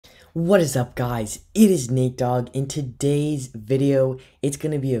What is up, guys? It is Nate Dog. In today's video, it's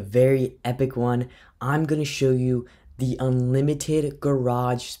going to be a very epic one. I'm going to show you the unlimited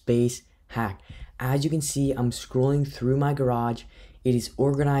garage space hack. As you can see, I'm scrolling through my garage. It is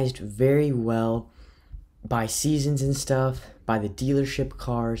organized very well by seasons and stuff, by the dealership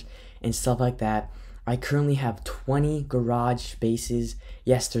cars and stuff like that. I currently have 20 garage spaces.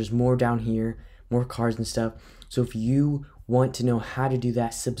 Yes, there's more down here, more cars and stuff. So if you want to know how to do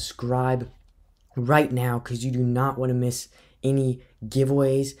that, subscribe right now because you do not want to miss any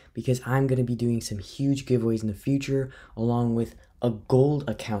giveaways, because I'm going to be doing some huge giveaways in the future, along with a gold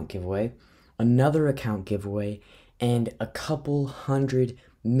account giveaway, another account giveaway, and a couple $100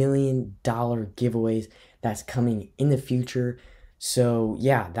 million giveaways that's coming in the future. So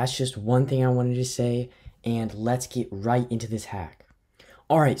yeah, that's just one thing I wanted to say, and let's get right into this hack.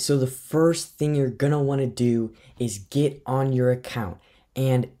 Alright, so the first thing you're going to want to do is get on your account.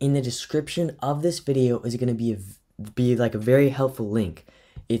 And in the description of this video is going to be like a very helpful link.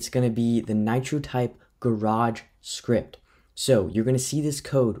 It's going to be the NitroType garage script. So you're going to see this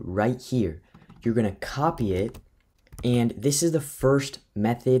code right here. You're going to copy it. And this is the first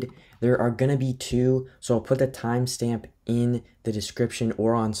method. There are going to be two. So I'll put the timestamp in the description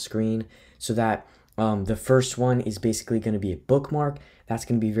or on screen so that the first one is basically going to be a bookmark. That's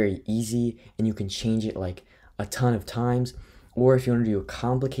going to be very easy, and you can change it like a ton of times. Or if you want to do a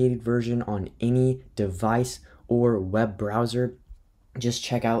complicated version on any device or web browser, just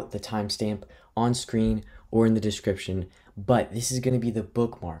check out the timestamp on screen or in the description. But this is going to be the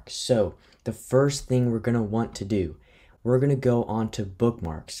bookmark. So the first thing we're going to want to do, we're going to go on to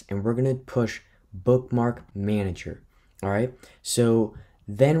bookmarks, and we're going to push Bookmark Manager. All right, so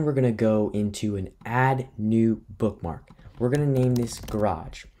then we're going to go into an add new bookmark. We're going to name this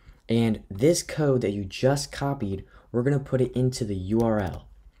garage, and this code that you just copied, we're going to put it into the URL.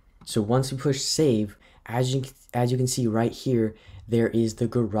 So once we push save, as you can see right here, there is the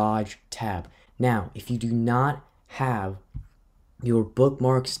garage tab. Now, if you do not have your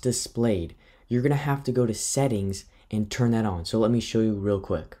bookmarks displayed, you're going to have to go to settings and turn that on. So let me show you real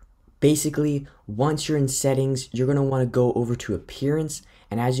quick. Basically, once you're in settings, you're going to want to go over to appearance,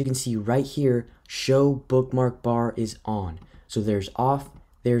 and as you can see right here, show bookmark bar is on. So there's off,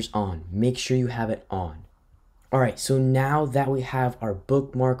 there's on. Make sure you have it on. Alright, so now that we have our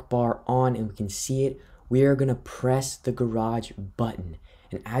bookmark bar on and we can see it, we are going to press the garage button.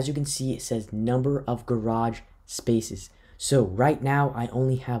 And as you can see, it says number of garage spaces. So right now, I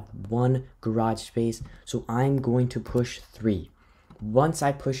only have one garage space, so I'm going to push 3. Once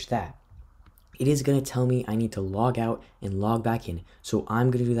I push that, it is going to tell me I need to log out and log back in. So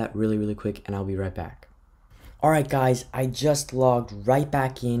I'm going to do that really quick, and I'll be right back. Alright guys, I just logged right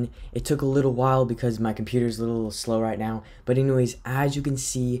back in. It took a little while because my computer's a little slow right now. But anyways, as you can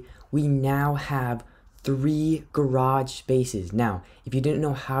see, we now have 3 garage spaces. Now, if you didn't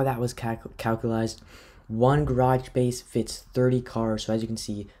know how that was calculated, one garage space fits 30 cars. So as you can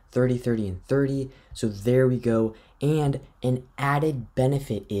see, 30, 30, and 30. So there we go. And an added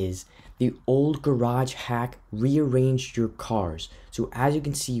benefit is the old garage hack rearranged your cars. So as you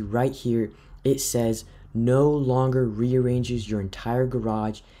can see right here, it says no longer rearranges your entire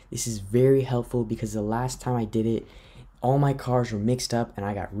garage. This is very helpful because the last time I did it, all my cars were mixed up and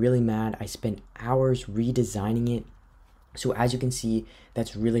I got really mad. I spent hours redesigning it. So as you can see,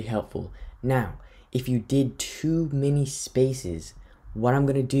 that's really helpful. Now, if you did too many spaces, what I'm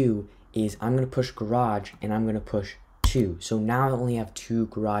going to do is I'm going to push garage and I'm going to push 2. So now I only have 2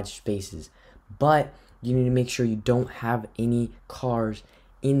 garage spaces. But you need to make sure you don't have any cars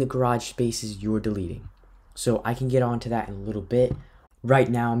in the garage spaces you're deleting. So I can get onto that in a little bit. Right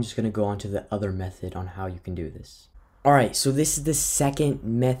now, I'm just going to go on to the other method on how you can do this. Alright, so this is the second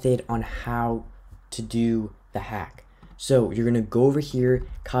method on how to do the hack. So you're going to go over here,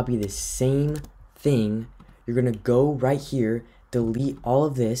 copy the same thing. You're going to go right here, delete all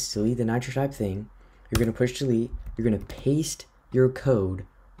of this, delete the NitroType thing. You're going to push delete. You're going to paste your code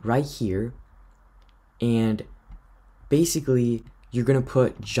right here. And basically, you're going to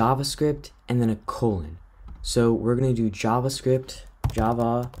put JavaScript and then a colon. So we're going to do JavaScript,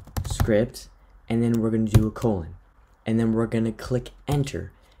 and then we're going to do a colon. And then we're going to click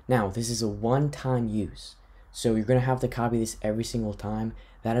enter. Now, this is a one-time use. So you're going to have to copy this every single time.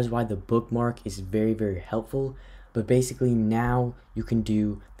 That is why the bookmark is very helpful. But basically now you can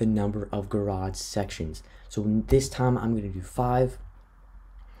do the number of garage sections. So this time I'm going to do 5.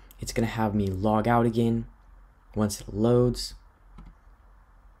 It's going to have me log out again once it loads.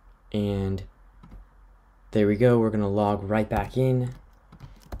 And there we go. We're going to log right back in.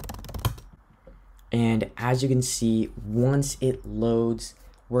 And as you can see, once it loads,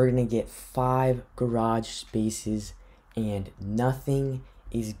 we're gonna get 5 garage spaces and nothing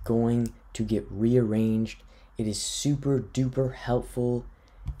is going to get rearranged. It is super duper helpful,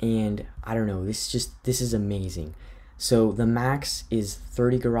 and I don't know, this is amazing. So the max is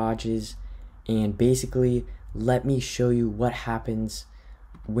 30 garages, and basically let me show you what happens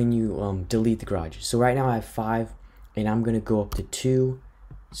when you delete the garages. So right now I have 5 and I'm gonna go up to 2.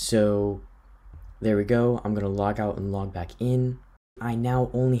 So there we go. I'm gonna log out and log back in. I now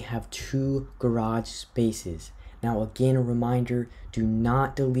only have 2 garage spaces. Now again, a reminder, do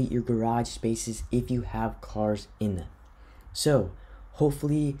not delete your garage spaces if you have cars in them. So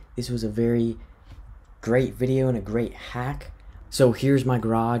hopefully this was a very great video and a great hack. So here's my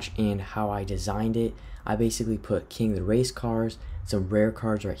garage and how I designed it. I basically put King of the Race cars, some rare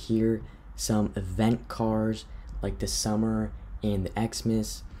cars right here, some event cars like the Summer and the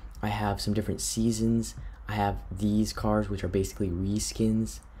Xmas. I have some different seasons. I have these cars which are basically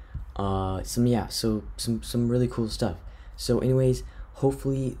reskins. Some really cool stuff. So anyways,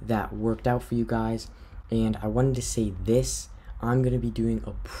 hopefully that worked out for you guys. And I wanted to say this, I'm gonna be doing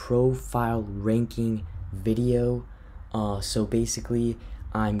a profile ranking video. So basically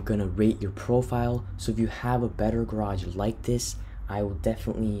I'm gonna rate your profile. So if you have a better garage like this, I will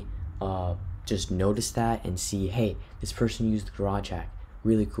definitely just notice that and see, hey, this person used the garage hack.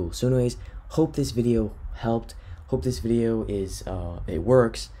 Really cool. So anyways, hope this video helped. Hope this video is it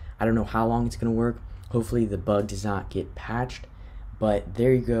works. I don't know how long it's gonna work. Hopefully the bug does not get patched. But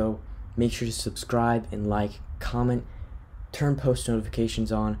there you go. Make sure to subscribe and like, comment, turn post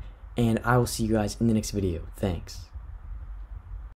notifications on, and I will see you guys in the next video. Thanks.